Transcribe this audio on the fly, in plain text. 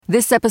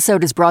This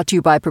episode is brought to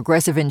you by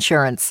Progressive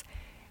Insurance.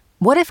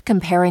 What if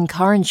comparing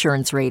car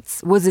insurance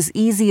rates was as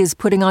easy as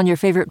putting on your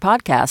favorite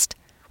podcast?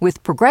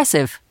 With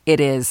Progressive,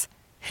 it is.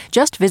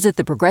 Just visit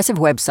the Progressive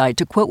website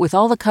to quote with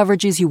all the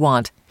coverages you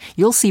want.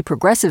 You'll see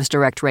Progressive's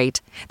direct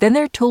rate. Then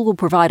their tool will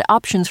provide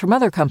options from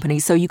other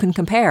companies so you can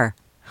compare.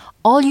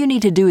 All you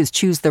need to do is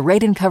choose the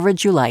rate and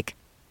coverage you like.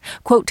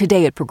 Quote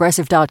today at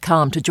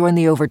Progressive.com to join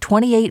the over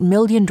 28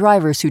 million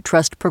drivers who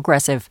trust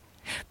Progressive.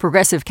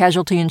 Progressive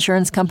Casualty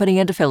Insurance Company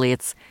and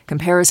Affiliates.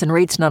 Comparison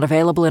rates not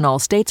available in all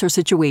states or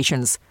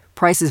situations.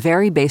 Prices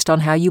vary based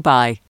on how you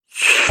buy.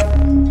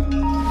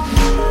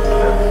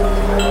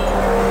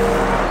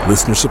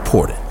 Listener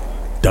supported.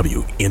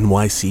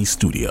 WNYC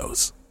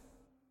Studios.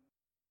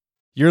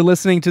 You're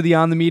listening to the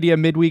On the Media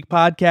Midweek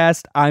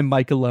Podcast. I'm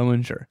Micah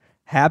Lowinger.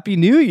 Happy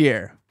New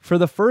Year! For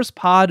the first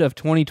pod of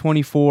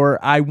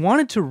 2024, I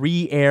wanted to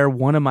re-air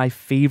one of my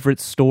favorite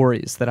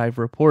stories that I've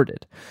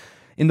reported.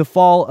 In the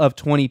fall of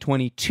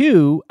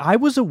 2022, I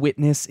was a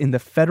witness in the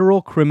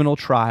federal criminal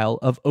trial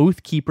of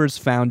Oath Keepers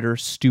founder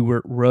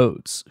Stewart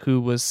Rhodes, who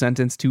was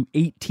sentenced to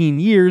 18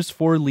 years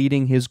for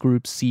leading his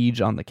group's siege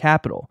on the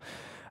Capitol.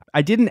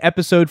 I did an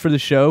episode for the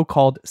show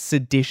called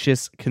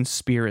Seditious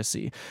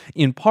Conspiracy,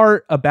 in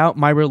part about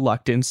my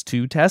reluctance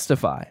to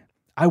testify.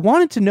 I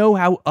wanted to know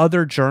how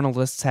other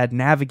journalists had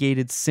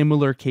navigated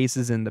similar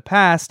cases in the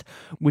past,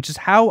 which is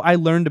how I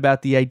learned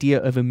about the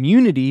idea of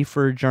immunity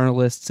for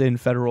journalists in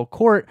federal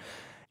court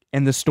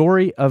and the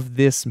story of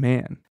this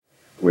man.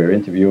 We're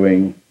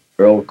interviewing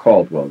Earl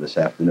Caldwell this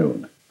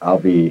afternoon. I'll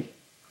be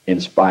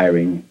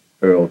inspiring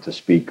Earl to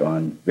speak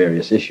on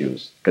various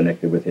issues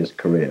connected with his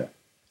career.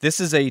 This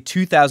is a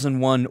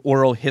 2001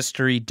 oral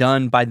history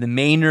done by the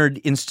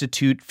Maynard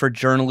Institute for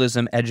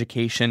Journalism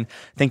Education.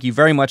 Thank you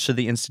very much to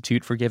the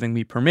Institute for giving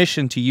me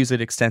permission to use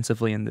it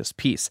extensively in this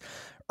piece.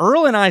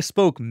 Earl and I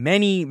spoke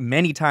many,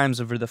 many times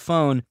over the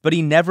phone, but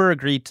he never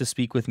agreed to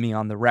speak with me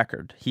on the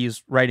record.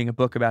 He's writing a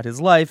book about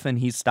his life, and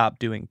he's stopped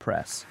doing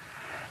press.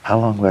 How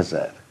long was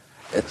that?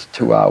 It's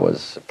 2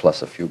 hours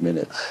plus a few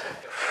minutes.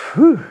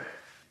 Whew.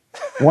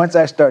 Once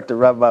I start to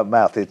rub my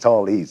mouth, it's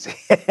all easy.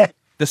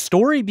 The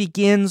story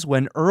begins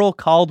when Earl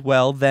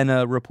Caldwell, then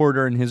a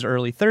reporter in his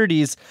early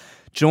 30s,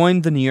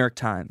 joined the New York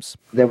Times.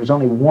 There was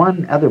only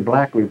one other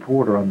black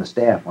reporter on the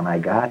staff when I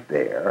got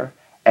there,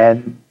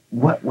 and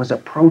what was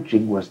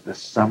approaching was the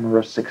summer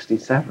of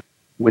 '67,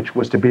 which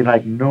was to be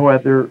like no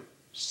other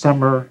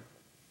summer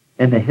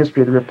in the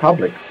history of the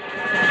Republic.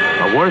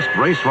 The worst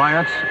race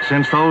riots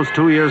since those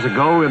 2 years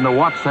ago in the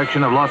Watts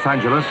section of Los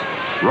Angeles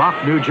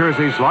rocked New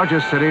Jersey's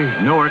largest city,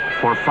 Newark,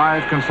 for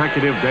 5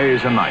 consecutive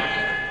days and nights.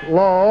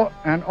 Law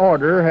and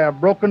order have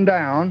broken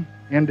down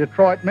in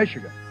Detroit,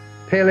 Michigan.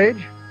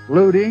 Pillage,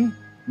 looting,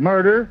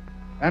 murder,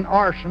 and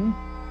arson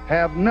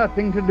have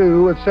nothing to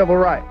do with civil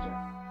rights.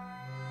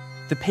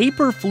 The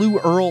paper flew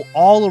Earl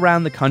all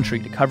around the country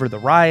to cover the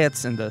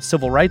riots and the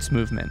civil rights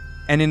movement.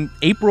 And in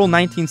April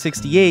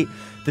 1968,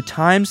 the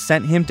Times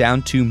sent him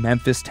down to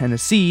Memphis,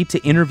 Tennessee to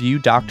interview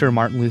Dr.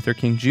 Martin Luther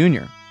King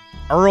Jr.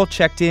 Earl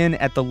checked in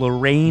at the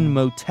Lorraine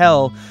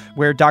Motel,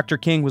 where Dr.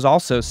 King was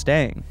also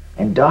staying.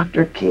 And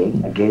Dr.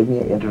 King gave me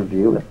an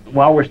interview.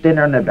 While we're standing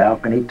there on the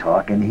balcony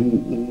talking,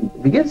 he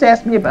begins to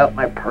ask me about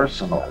my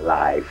personal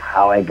life,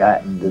 how I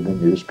got into the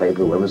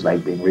newspaper, what it was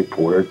like being a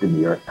reporter at the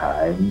New York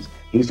Times.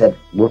 He said,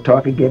 we'll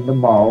talk again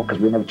tomorrow because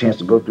we didn't have a chance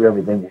to go through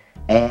everything.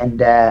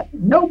 And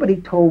nobody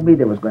told me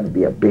there was going to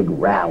be a big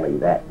rally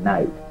that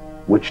night,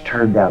 which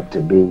turned out to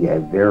be a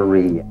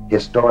very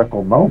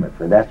historical moment,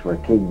 for that's where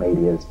King made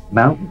his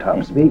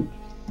mountaintop speech.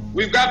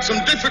 We've got some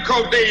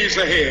difficult days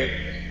ahead.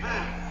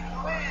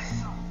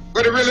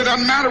 But it really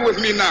doesn't matter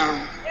with me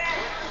now,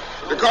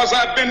 because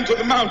I've been to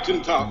the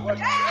mountaintop.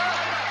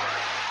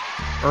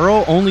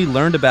 Earl only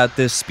learned about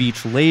this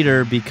speech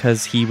later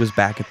because he was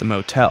back at the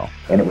motel.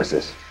 And it was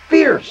this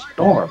fierce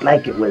storm,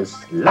 like it was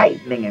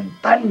lightning and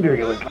thunder.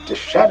 It was, the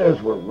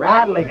shutters were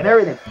rattling and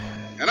everything.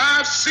 And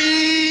I've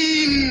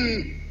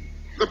seen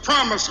the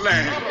promised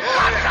land.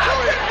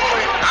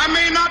 I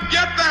may not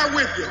get there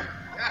with you,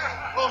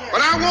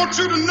 but I want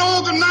you to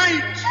know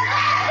tonight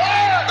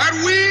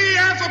that we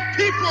as a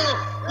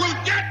people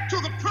will get to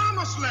the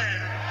promised land.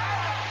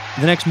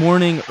 The next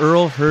morning,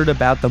 Earl heard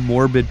about the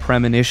morbid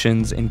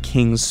premonitions in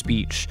King's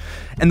speech.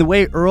 And the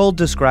way Earl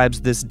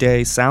describes this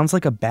day sounds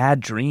like a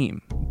bad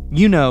dream.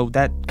 You know,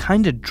 that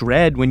kind of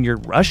dread when you're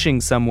rushing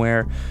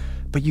somewhere,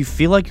 but you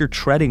feel like you're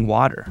treading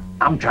water.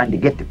 I'm trying to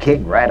get to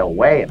King right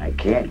away, and I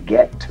can't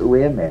get to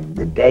him, and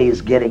the day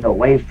is getting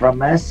away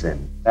from us,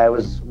 and I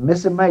was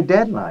missing my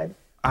deadline.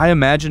 I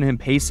imagine him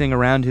pacing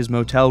around his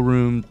motel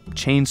room,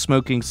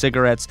 chain-smoking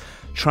cigarettes,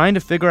 trying to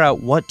figure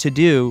out what to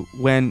do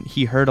when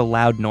he heard a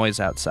loud noise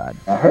outside.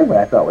 I heard what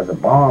I thought was a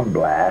bomb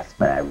blast,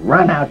 and I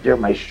run out there in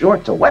my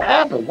shorts. So what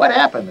happened? What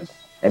happened?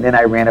 And then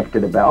I ran up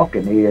to the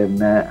balcony,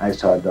 and I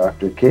saw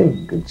Dr. King.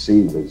 You could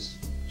see his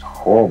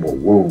horrible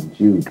wounds,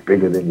 huge,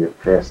 bigger than your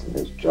fist, in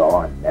his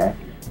jaw and neck.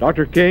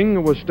 Dr.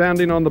 King was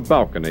standing on the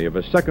balcony of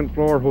a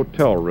second-floor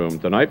hotel room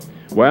tonight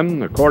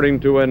when, according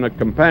to a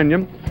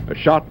companion, a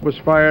shot was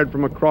fired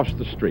from across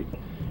the street.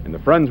 In the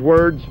friend's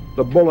words,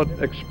 the bullet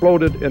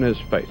exploded in his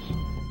face.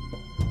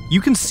 You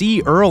can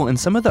see Earl in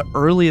some of the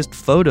earliest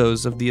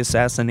photos of the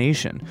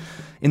assassination,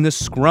 in the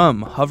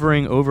scrum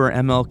hovering over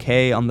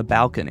MLK on the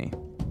balcony.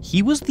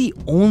 He was the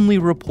only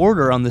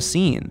reporter on the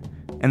scene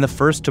and the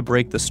first to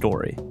break the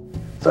story.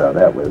 So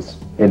that was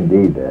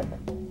indeed the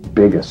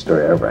biggest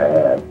story I ever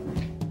had.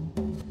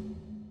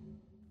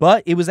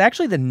 But it was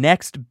actually the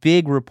next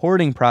big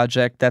reporting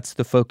project that's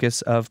the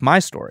focus of my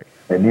story.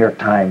 The New York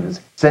Times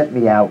sent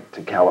me out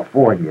to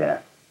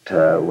California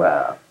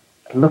to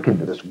look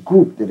into this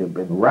group that had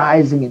been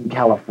rising in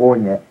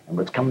California and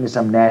was coming to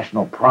some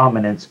national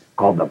prominence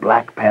called the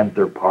Black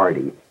Panther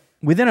Party.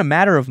 Within a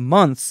matter of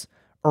months,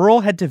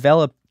 Earl had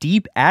developed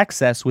deep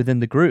access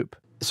within the group.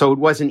 So it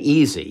wasn't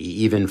easy,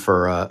 even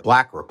for a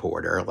black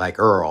reporter like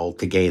Earl,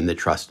 to gain the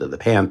trust of the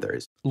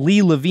Panthers.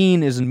 Lee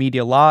Levine is a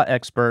media law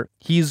expert.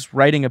 He's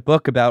writing a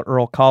book about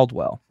Earl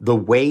Caldwell. The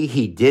way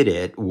he did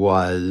it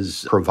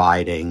was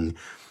providing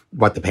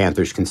what the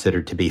Panthers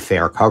considered to be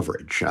fair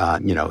coverage.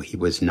 He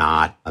was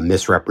not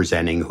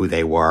misrepresenting who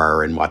they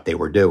were and what they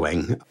were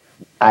doing.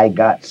 I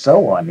got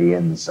so on the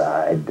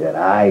inside that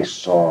I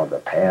saw the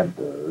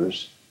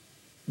Panthers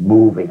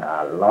moving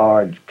a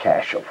large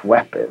cache of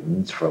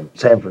weapons from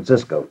San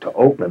Francisco to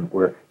Oakland,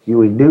 where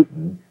Huey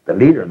Newton, the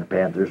leader of the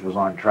Panthers, was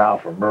on trial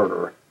for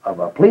murder of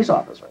a police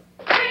officer.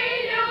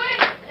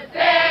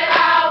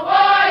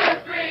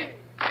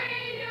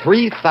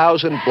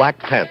 3,000 Black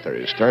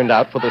Panthers turned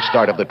out for the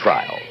start of the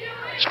trial.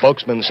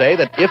 Spokesmen say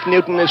that if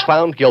Newton is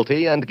found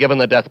guilty and given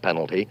the death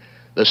penalty,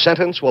 the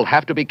sentence will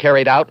have to be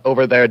carried out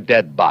over their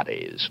dead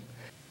bodies.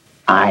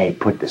 I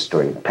put this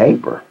story in the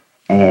paper,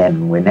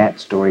 and when that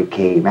story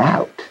came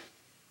out,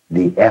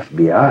 the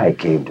FBI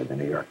came to the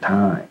New York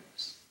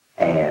Times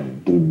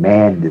and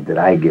demanded that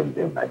I give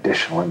them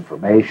additional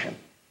information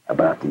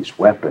about these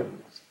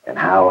weapons and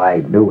how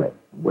I knew it,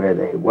 where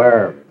they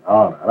were,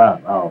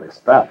 all this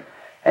stuff.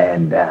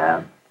 And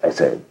I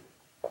said,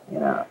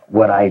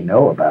 what I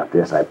know about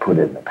this, I put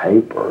in the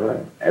paper,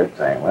 and they're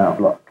saying, well,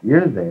 look,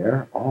 you're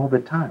there all the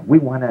time. We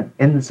want an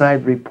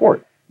inside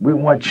report. We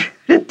want you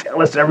to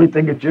tell us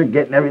everything that you're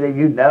getting, everything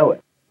you know.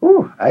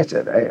 Ooh, I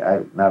said,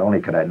 I not only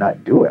could I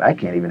not do it, I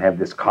can't even have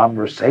this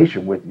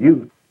conversation with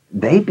you.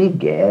 They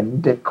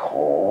began to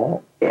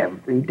call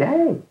every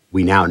day.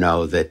 We now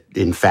know that,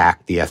 in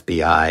fact, the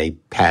FBI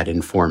had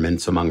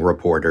informants among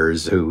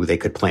reporters who they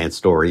could plant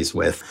stories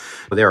with.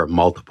 There are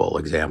multiple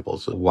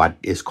examples of what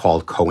is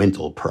called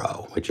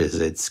COINTELPRO, which is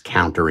its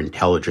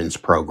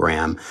counterintelligence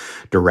program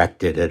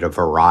directed at a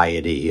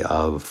variety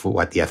of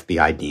what the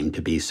FBI deemed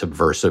to be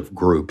subversive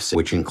groups,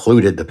 which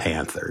included the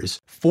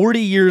Panthers. 40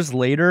 years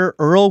later,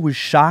 Earl was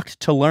shocked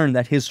to learn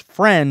that his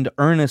friend,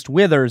 Ernest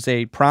Withers,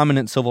 a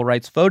prominent civil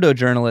rights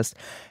photojournalist,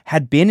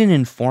 had been an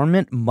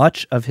informant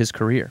much of his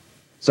career.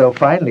 So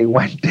finally,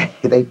 one day,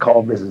 they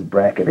called Mrs.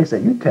 Brackett. They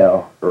said, you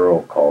tell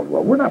Earl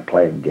Caldwell, we're not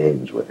playing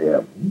games with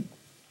him.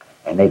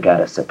 And they got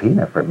a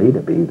subpoena for me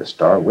to be the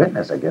star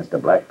witness against the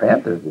Black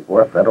Panthers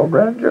before a federal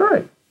grand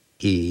jury.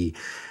 He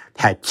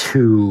had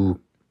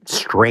two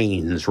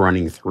strains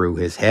running through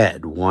his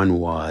head. One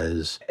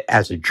was,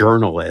 as a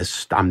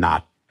journalist, I'm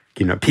not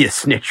going to be a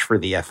snitch for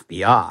the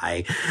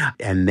FBI.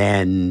 And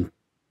then,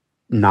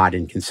 not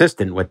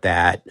inconsistent with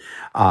that,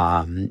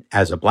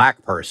 as a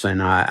black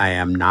person, I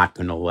am not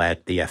going to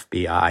let the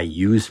FBI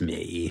use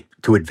me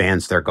to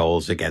advance their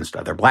goals against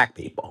other black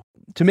people.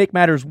 To make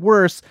matters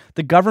worse,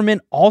 the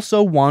government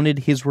also wanted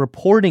his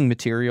reporting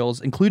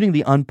materials, including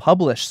the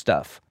unpublished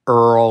stuff.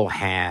 Earl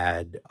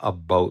had a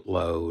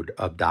boatload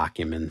of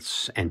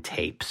documents and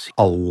tapes,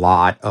 a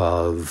lot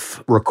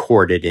of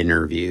recorded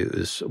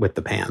interviews with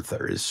the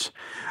Panthers,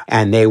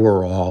 and they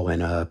were all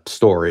in a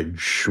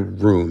storage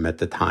room at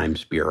the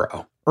Times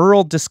Bureau.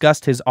 Earl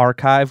discussed his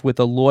archive with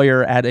a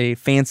lawyer at a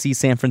fancy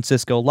San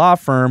Francisco law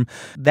firm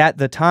that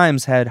the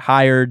Times had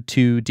hired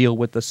to deal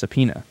with the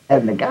subpoena.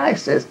 And the guy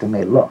says to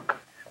me, look,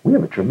 we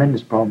have a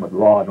tremendous problem with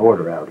law and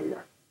order out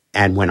here.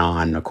 And went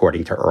on,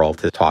 according to Earl,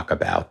 to talk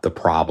about the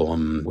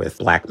problem with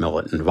black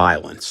militant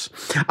violence.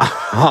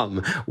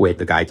 Where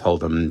the guy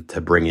told him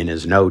to bring in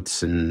his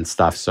notes and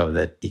stuff so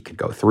that he could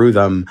go through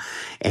them,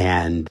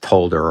 and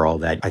told Earl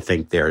that I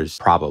think there's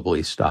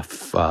probably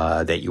stuff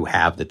that you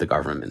have that the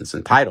government's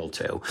entitled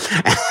to.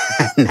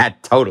 And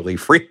that totally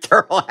freaked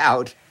Earl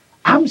out.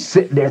 I'm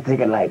sitting there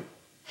thinking, like,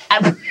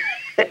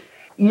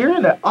 you're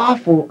in an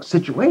awful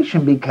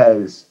situation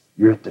because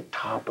you're at the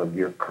top of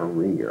your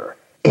career.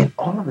 And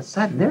all of a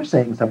sudden, they're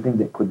saying something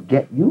that could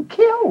get you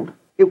killed.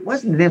 It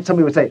wasn't that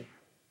somebody would say,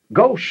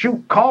 go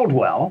shoot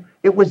Caldwell.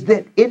 It was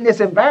that in this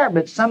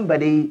environment,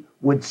 somebody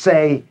would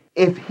say,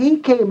 if he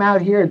came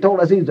out here and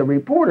told us he's a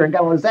reporter and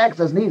got all his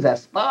access and he's a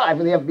spy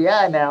for the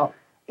FBI now,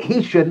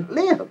 he shouldn't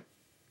live.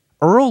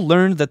 Earl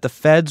learned that the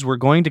feds were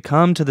going to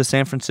come to the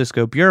San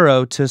Francisco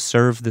Bureau to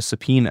serve the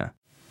subpoena.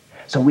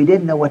 So we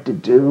didn't know what to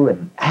do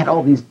and had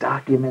all these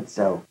documents,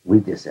 so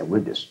we just said,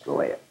 we'll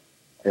destroy it.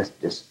 Let's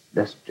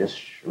just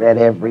shred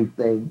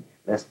everything.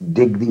 Let's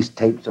dig these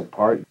tapes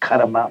apart, cut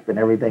them up and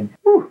everything.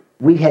 Whew.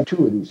 We had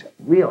two of these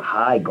real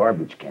high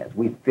garbage cans.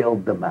 We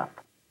filled them up.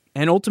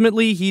 And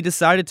ultimately, he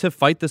decided to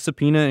fight the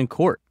subpoena in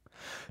court.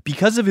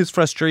 Because of his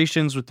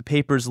frustrations with the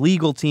paper's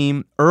legal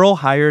team, Earl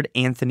hired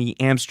Anthony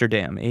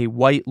Amsterdam, a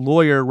white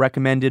lawyer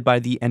recommended by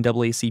the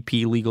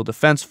NAACP Legal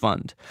Defense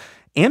Fund.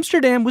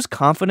 Amsterdam was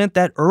confident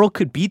that Earl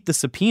could beat the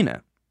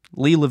subpoena.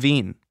 Lee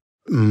Levine.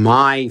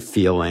 My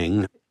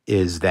feeling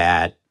is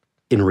that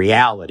in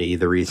reality,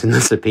 the reason the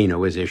subpoena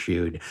was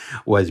issued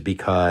was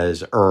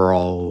because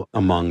Earl,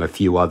 among a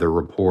few other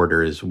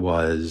reporters,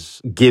 was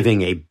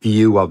giving a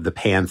view of the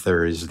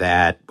Panthers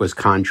that was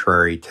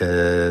contrary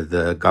to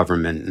the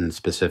government and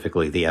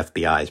specifically the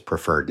FBI's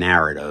preferred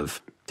narrative.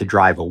 To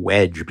drive a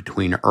wedge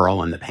between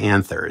Earl and the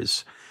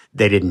Panthers,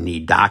 they didn't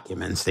need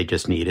documents. They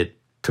just needed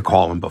to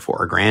call him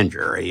before a grand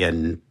jury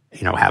and,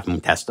 have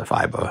him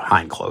testify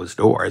behind closed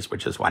doors,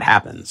 which is what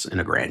happens in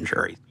a grand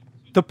jury.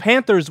 The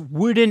Panthers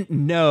wouldn't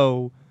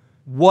know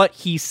what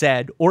he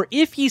said or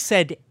if he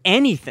said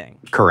anything.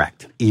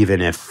 Correct.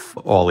 Even if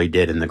all he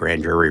did in the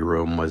grand jury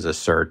room was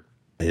assert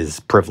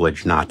his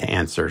privilege not to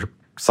answer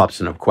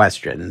substantive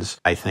questions,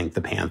 I think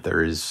the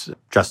Panthers,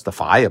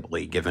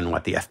 justifiably, given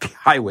what the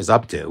FBI was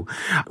up to,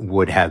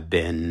 would have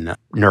been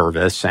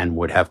nervous and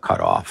would have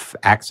cut off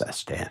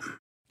access to him.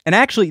 And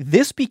actually,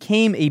 this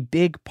became a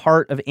big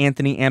part of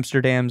Anthony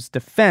Amsterdam's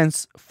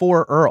defense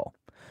for Earl.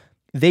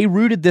 They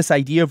rooted this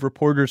idea of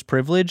reporters'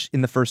 privilege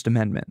in the First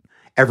Amendment.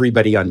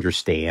 Everybody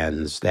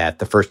understands that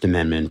the First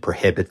Amendment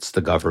prohibits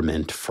the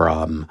government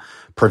from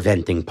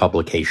preventing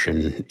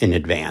publication in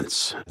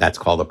advance. That's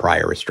called a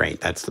prior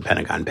restraint. That's the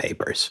Pentagon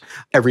Papers.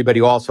 Everybody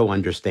also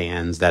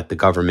understands that the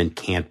government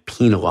can't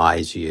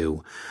penalize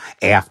you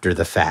after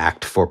the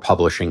fact for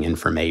publishing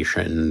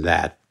information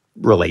that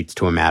relates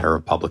to a matter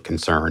of public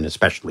concern,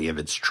 especially if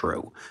it's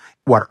true.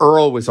 What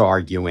Earl was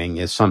arguing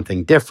is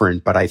something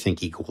different, but I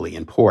think equally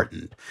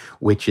important,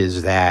 which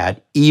is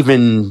that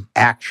even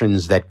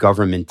actions that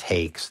government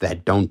takes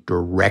that don't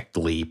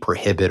directly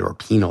prohibit or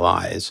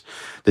penalize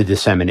the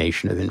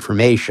dissemination of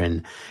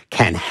information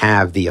can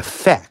have the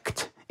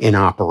effect in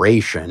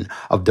operation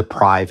of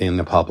depriving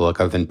the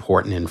public of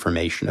important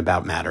information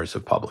about matters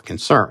of public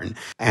concern,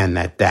 and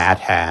that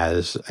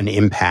has an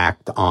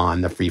impact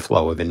on the free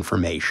flow of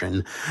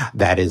information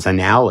that is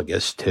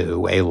analogous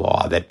to a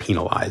law that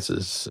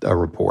penalizes a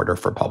reporter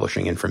for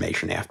publishing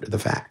information after the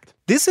fact.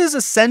 This is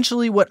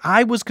essentially what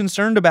I was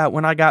concerned about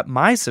when I got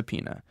my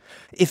subpoena.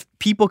 If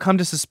people come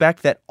to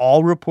suspect that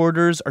all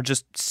reporters are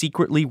just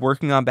secretly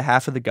working on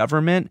behalf of the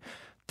government,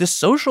 the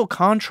social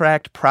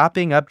contract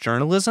propping up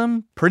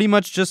journalism pretty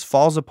much just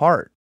falls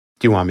apart.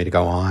 Do you want me to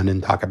go on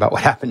and talk about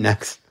what happened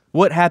next?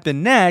 What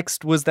happened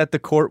next was that the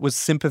court was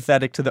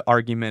sympathetic to the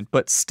argument,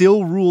 but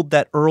still ruled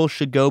that Earl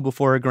should go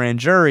before a grand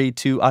jury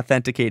to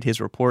authenticate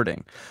his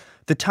reporting.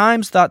 The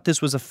Times thought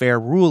this was a fair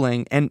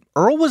ruling, and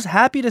Earl was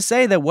happy to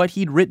say that what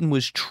he'd written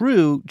was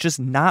true, just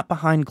not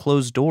behind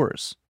closed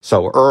doors.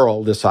 So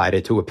Earl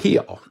decided to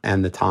appeal,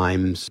 and the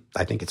Times,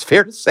 I think it's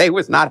fair to say,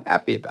 was not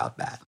happy about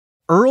that.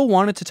 Earl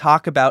wanted to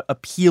talk about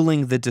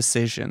appealing the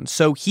decision,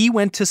 so he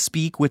went to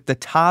speak with the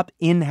top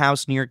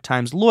in-house New York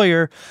Times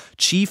lawyer,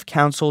 Chief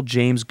Counsel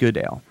James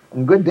Goodale.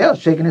 And Goodale's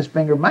shaking his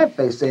finger in my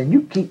face saying,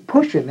 you keep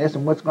pushing this,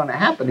 and what's going to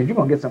happen is you're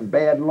going to get some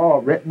bad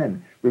law written,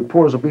 and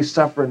reporters will be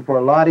suffering for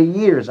a lot of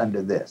years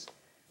under this.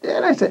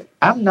 And I said,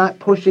 I'm not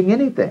pushing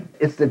anything.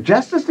 It's the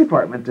Justice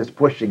Department that's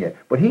pushing it,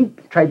 but he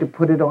tried to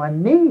put it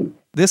on me.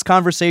 This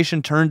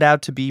conversation turned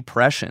out to be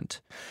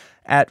prescient.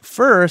 At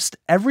first,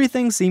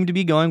 everything seemed to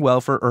be going well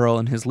for Earl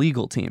and his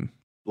legal team.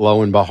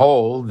 Lo and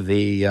behold,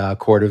 the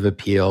Court of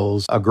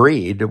Appeals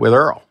agreed with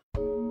Earl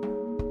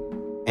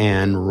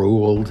and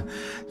ruled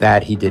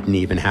that he didn't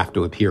even have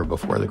to appear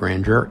before the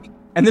grand jury.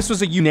 And this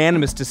was a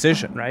unanimous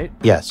decision, right?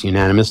 Yes,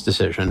 unanimous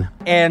decision.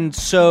 And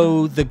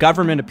so the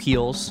government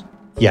appeals.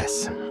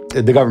 Yes.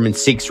 The government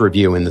seeks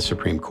review in the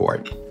Supreme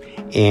Court.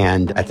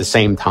 And at the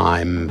same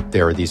time,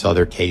 there are these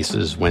other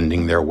cases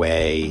wending their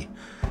way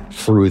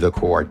through the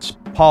courts.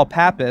 Paul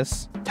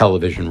Pappas,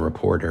 television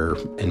reporter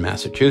in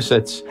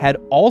Massachusetts, had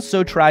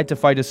also tried to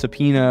fight a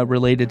subpoena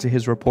related to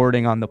his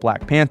reporting on the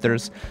Black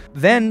Panthers.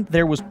 Then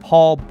there was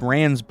Paul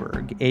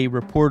Brandsburg, a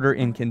reporter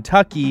in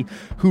Kentucky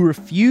who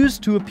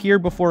refused to appear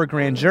before a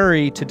grand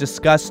jury to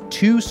discuss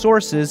two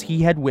sources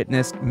he had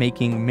witnessed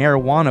making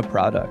marijuana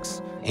products.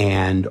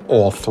 And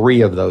all three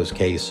of those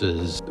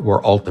cases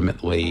were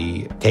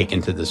ultimately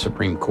taken to the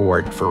Supreme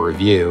Court for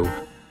review.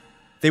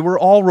 They were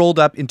all rolled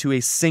up into a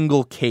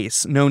single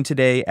case, known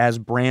today as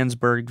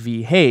Brandsburg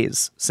v.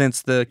 Hayes,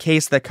 since the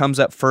case that comes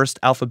up first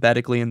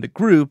alphabetically in the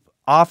group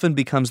often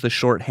becomes the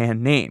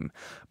shorthand name.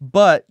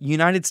 But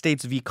United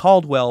States v.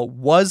 Caldwell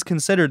was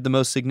considered the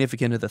most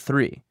significant of the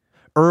three.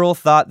 Earl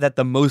thought that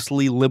the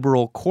mostly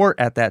liberal court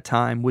at that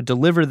time would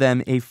deliver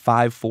them a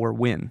 5-4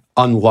 win.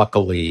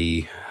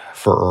 Unluckily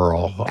for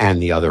Earl and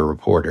the other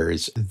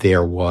reporters,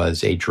 there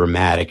was a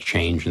dramatic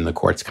change in the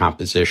court's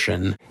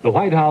composition. The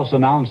White House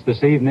announced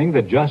this evening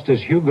that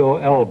Justice Hugo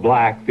L.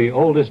 Black, the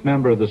oldest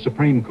member of the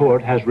Supreme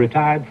Court, has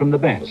retired from the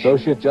bench.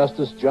 Associate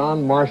Justice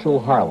John Marshall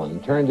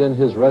Harlan turned in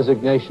his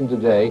resignation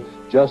today,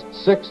 just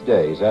 6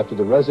 days after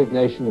the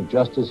resignation of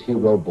Justice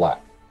Hugo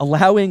Black.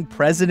 allowing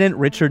President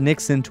Richard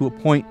Nixon to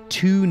appoint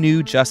 2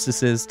 new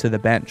justices to the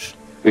bench.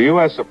 The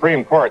U.S.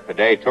 Supreme Court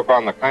today took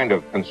on the kind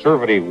of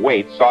conservative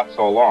weight sought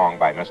so long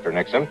by Mr.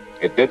 Nixon.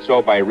 It did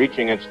so by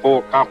reaching its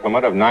full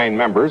complement of 9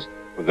 members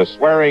with the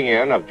swearing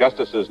in of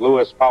Justices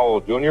Lewis Powell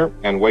Jr.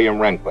 and William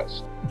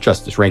Rehnquist.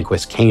 Justice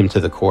Rehnquist came to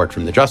the court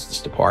from the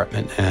Justice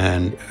Department,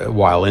 and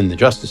while in the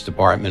Justice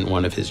Department,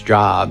 one of his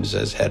jobs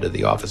as head of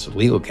the Office of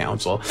Legal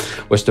Counsel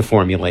was to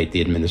formulate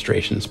the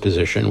administration's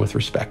position with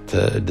respect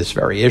to this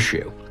very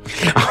issue.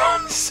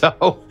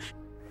 So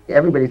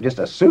everybody just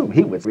assumed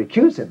he would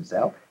recuse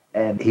himself,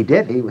 and he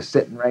did. He was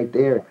sitting right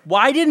there.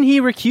 Why didn't he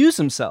recuse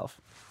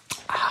himself?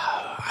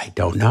 I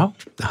don't know.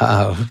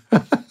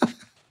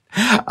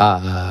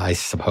 I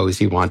suppose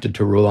he wanted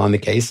to rule on the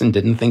case and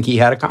didn't think he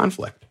had a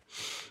conflict.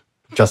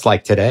 Just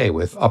like today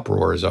with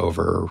uproars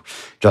over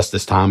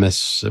Justice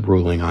Thomas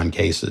ruling on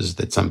cases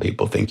that some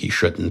people think he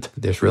shouldn't.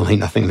 There's really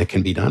nothing that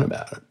can be done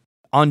about it.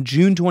 On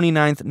June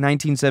 29th,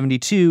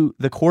 1972,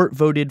 the court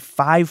voted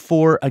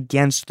 5-4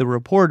 against the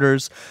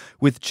reporters,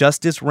 with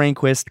Justice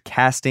Rehnquist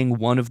casting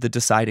one of the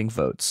deciding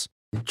votes.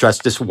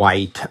 Justice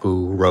White,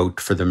 who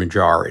wrote for the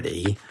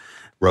majority,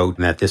 wrote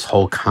that this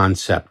whole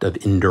concept of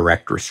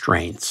indirect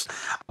restraints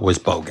was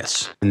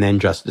bogus. And then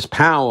Justice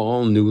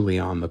Powell, newly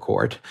on the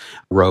court,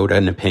 wrote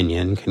an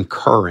opinion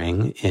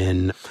concurring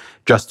in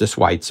Justice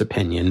White's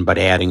opinion, but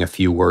adding a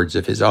few words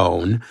of his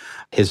own.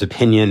 His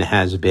opinion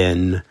has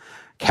been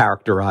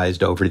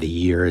characterized over the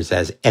years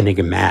as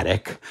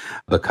enigmatic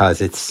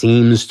because it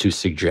seems to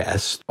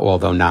suggest,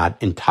 although not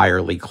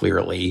entirely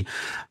clearly,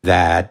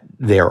 that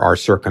there are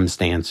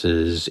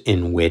circumstances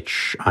in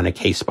which, on a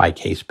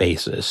case-by-case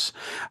basis,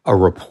 a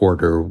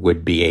reporter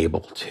would be able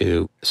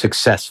to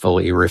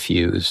successfully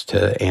refuse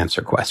to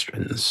answer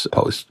questions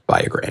posed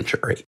by a grand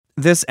jury.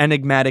 This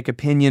enigmatic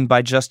opinion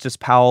by Justice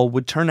Powell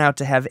would turn out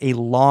to have a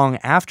long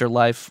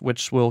afterlife,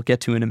 which we'll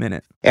get to in a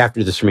minute.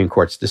 After the Supreme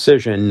Court's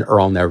decision,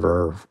 Earl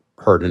never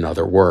heard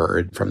another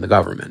word from the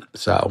government.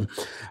 So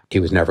he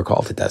was never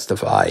called to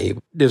testify.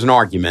 There's an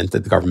argument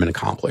that the government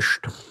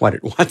accomplished what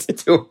it wanted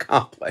to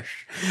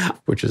accomplish,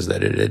 which is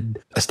that it had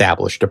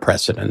established a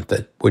precedent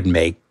that would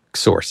make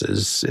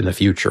sources in the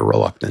future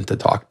reluctant to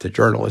talk to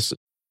journalists.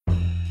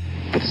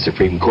 But the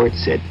Supreme Court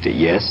said that,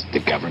 yes, the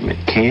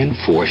government can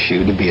force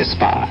you to be a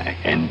spy,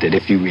 and that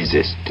if you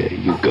resist,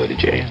 you go to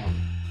jail.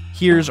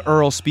 Here's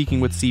Earl speaking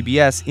with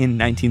CBS in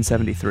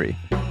 1973.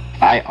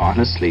 I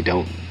honestly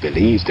don't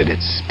believe that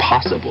it's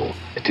possible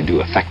to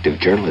do effective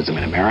journalism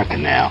in America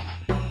now.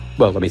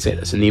 Well, let me say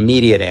this. In the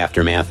immediate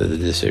aftermath of the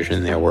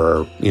decision, there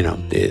were,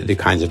 the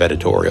kinds of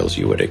editorials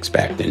you would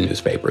expect in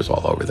newspapers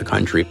all over the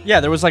country.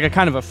 Yeah, there was like a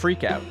kind of a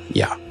freak out.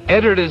 Yeah.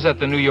 Editors at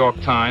the New York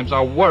Times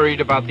are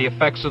worried about the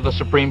effects of the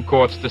Supreme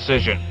Court's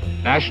decision.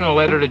 National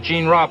editor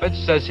Gene Roberts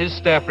says his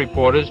staff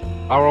reporters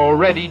are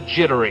already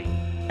jittery.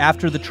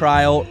 After the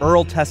trial,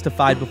 Earl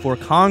testified before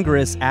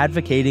Congress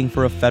advocating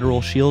for a federal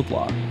shield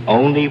law.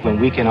 Only when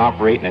we can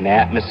operate in an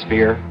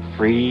atmosphere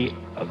free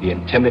of the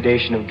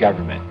intimidation of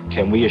government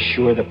can we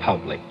assure the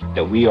public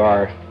that we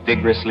are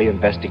vigorously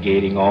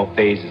investigating all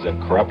phases of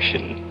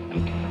corruption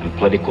and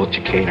political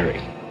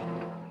chicanery.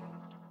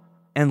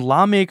 And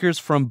lawmakers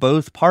from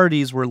both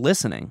parties were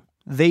listening.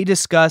 They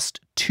discussed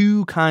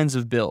 2 kinds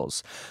of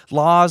bills: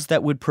 laws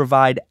that would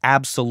provide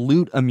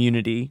absolute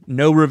immunity,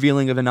 no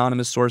revealing of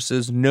anonymous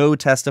sources, no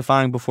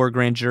testifying before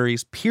grand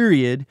juries,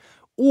 period,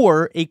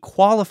 or a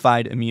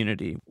qualified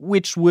immunity,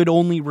 which would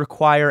only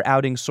require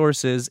outing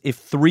sources if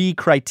 3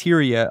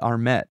 criteria are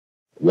met.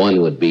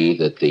 One would be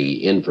that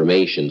the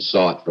information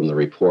sought from the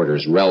reporter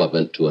is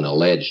relevant to an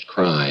alleged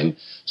crime.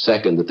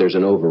 Second, that there's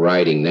an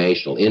overriding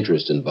national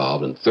interest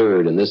involved. And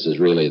third, and this is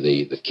really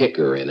the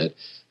kicker in it,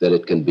 that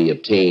it can be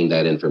obtained,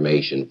 that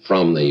information,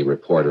 from the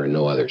reporter and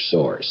no other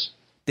source.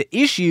 The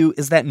issue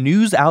is that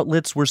news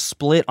outlets were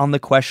split on the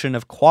question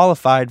of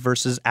qualified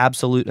versus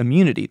absolute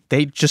immunity.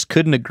 They just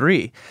couldn't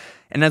agree.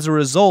 And as a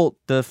result,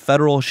 the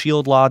federal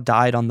shield law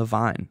died on the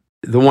vine.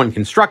 The one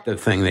constructive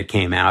thing that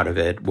came out of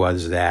it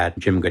was that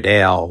Jim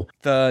Goodale,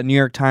 the New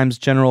York Times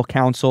general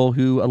counsel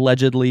who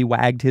allegedly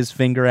wagged his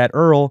finger at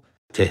Earl,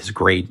 to his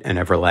great and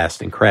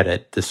everlasting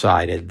credit,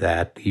 decided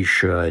that he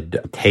should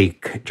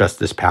take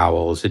Justice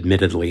Powell's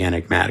admittedly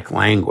enigmatic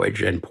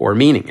language and pour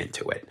meaning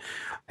into it.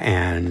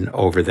 And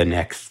over the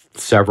next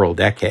several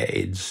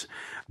decades,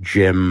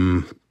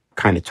 Jim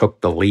kind of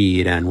took the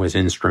lead and was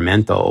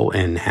instrumental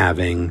in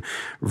having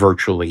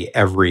virtually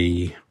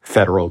every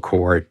federal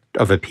court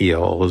of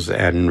appeals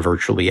and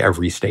virtually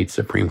every state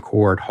Supreme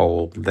Court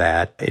hold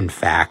that, in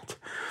fact,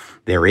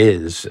 there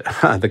is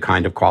the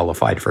kind of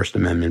qualified First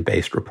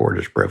Amendment-based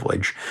reporter's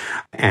privilege,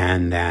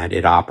 and that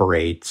it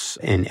operates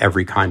in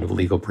every kind of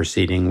legal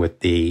proceeding with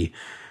the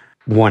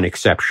one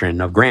exception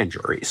of grand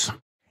juries.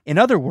 In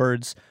other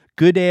words,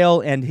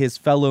 Goodale and his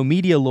fellow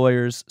media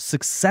lawyers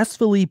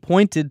successfully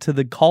pointed to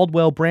the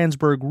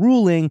Caldwell-Brandsburg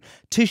ruling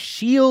to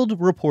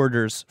shield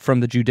reporters from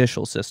the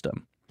judicial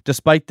system.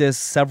 Despite this,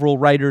 several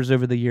writers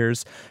over the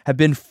years have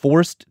been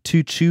forced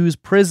to choose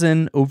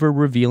prison over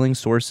revealing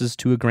sources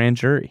to a grand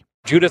jury.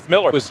 Judith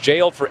Miller was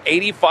jailed for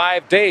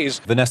 85 days.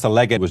 Vanessa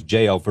Leggett was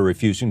jailed for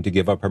refusing to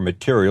give up her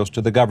materials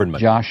to the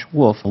government. Josh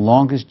Wolf, the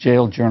longest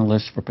jailed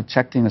journalist for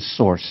protecting a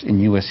source in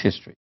U.S.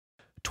 history.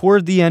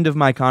 Toward the end of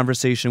my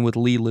conversation with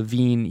Lee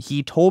Levine,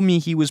 he told me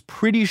he was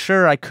pretty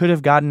sure I could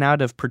have gotten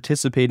out of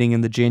participating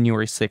in the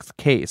January 6th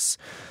case,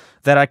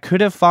 that I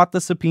could have fought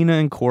the subpoena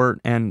in court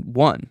and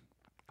won,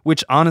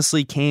 which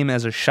honestly came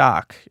as a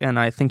shock, and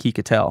I think he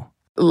could tell.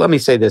 Let me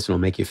say this and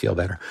it'll make you feel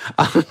better.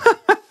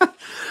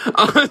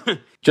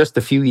 Just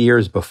a few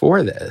years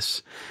before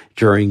this,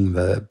 during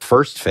the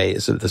first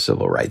phase of the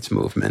civil rights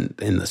movement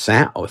in the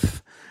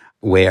South,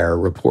 where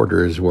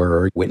reporters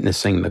were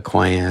witnessing the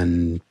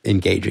Klan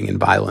engaging in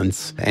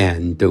violence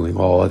and doing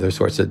all other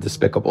sorts of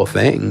despicable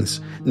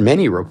things,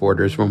 many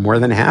reporters were more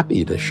than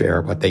happy to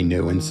share what they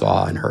knew and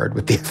saw and heard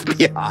with the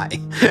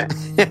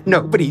FBI.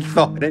 Nobody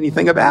thought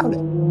anything about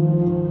it.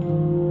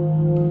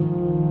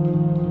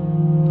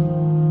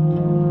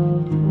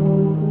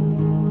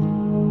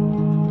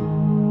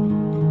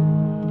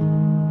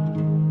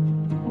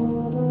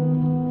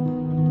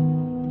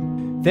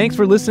 Thanks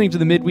for listening to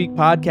the Midweek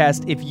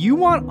Podcast. If you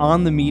want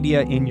On the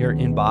Media in your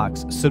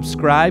inbox,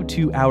 subscribe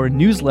to our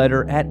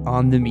newsletter at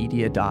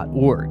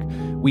onthemedia.org.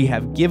 We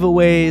have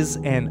giveaways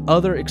and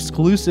other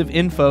exclusive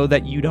info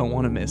that you don't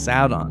want to miss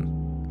out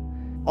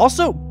on.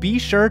 Also, be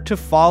sure to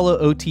follow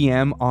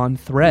OTM on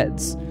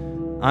Threads.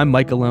 I'm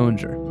Micah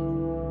Loewinger.